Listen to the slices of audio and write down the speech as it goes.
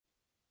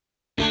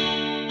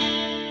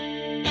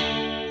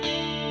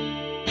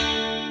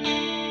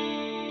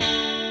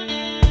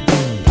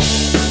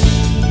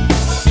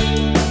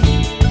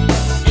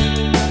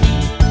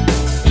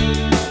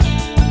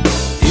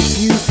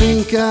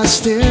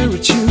stare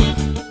at you,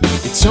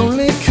 it's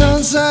only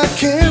 'cause I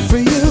care for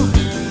you.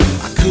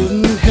 I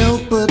couldn't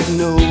help but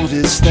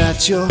notice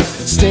that you're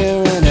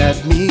staring at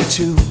me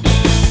too.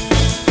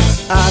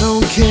 I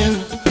don't care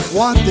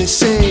what they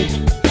say,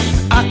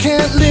 I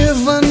can't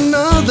live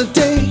another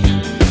day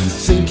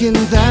thinking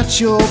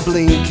that you're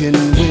blinking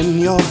when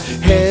your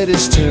head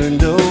is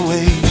turned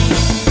away.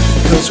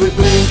 'Cause we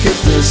blink at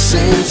the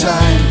same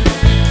time,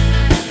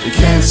 we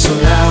cancel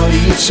out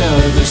each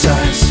other's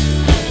eyes.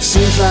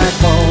 Seems like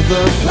all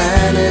the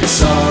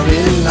planets are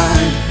in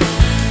line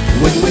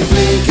when we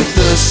blink at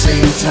the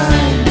same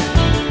time.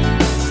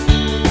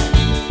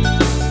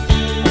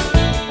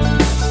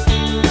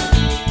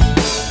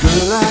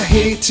 Girl, I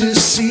hate to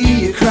see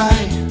you cry,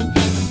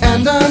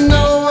 and I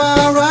know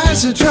our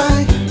eyes are dry.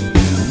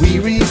 We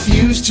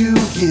refuse to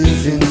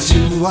give in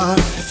to our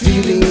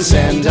feelings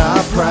and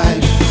our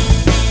pride.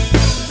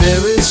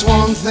 There is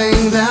one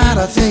thing that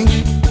I think,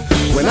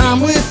 when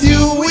I'm with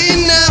you we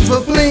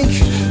never blink.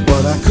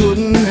 But I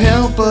couldn't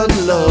help but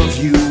love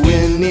you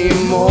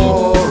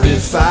anymore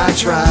if I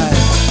tried.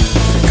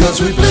 'Cause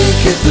we blink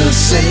at the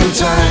same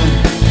time,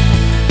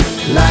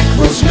 like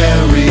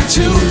rosemary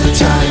to the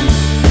thyme.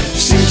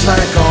 Seems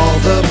like all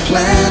the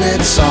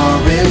planets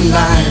are in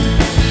line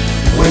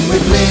when we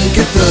blink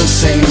at the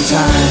same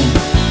time.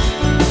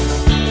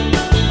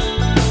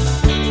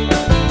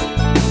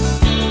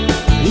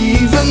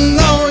 Even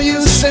though you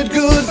said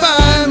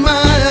goodbye,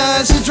 my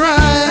eyes are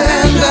dry,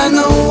 and I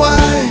know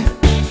why.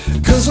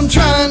 'Cause I'm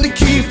trying to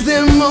keep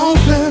them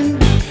open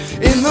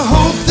in the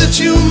hope that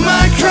you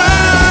might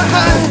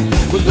cry.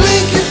 We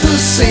blink at the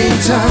same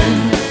time,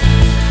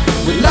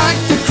 we're like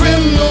the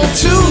criminal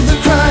to the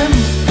crime.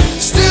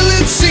 Still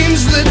it seems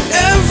that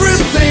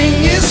everything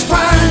is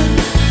fine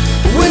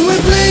when we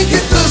blink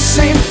at the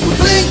same, we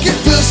blink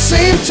at the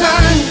same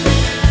time.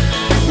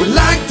 We're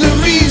like the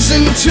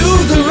reason to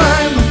the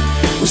rhyme.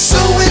 We're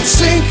so in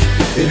sync,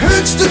 it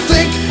hurts to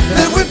think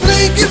that we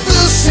blink at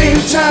the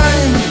same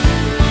time.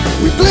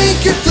 We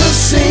blink at the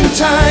same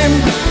time,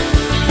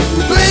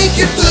 we blink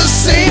at the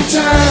same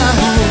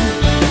time.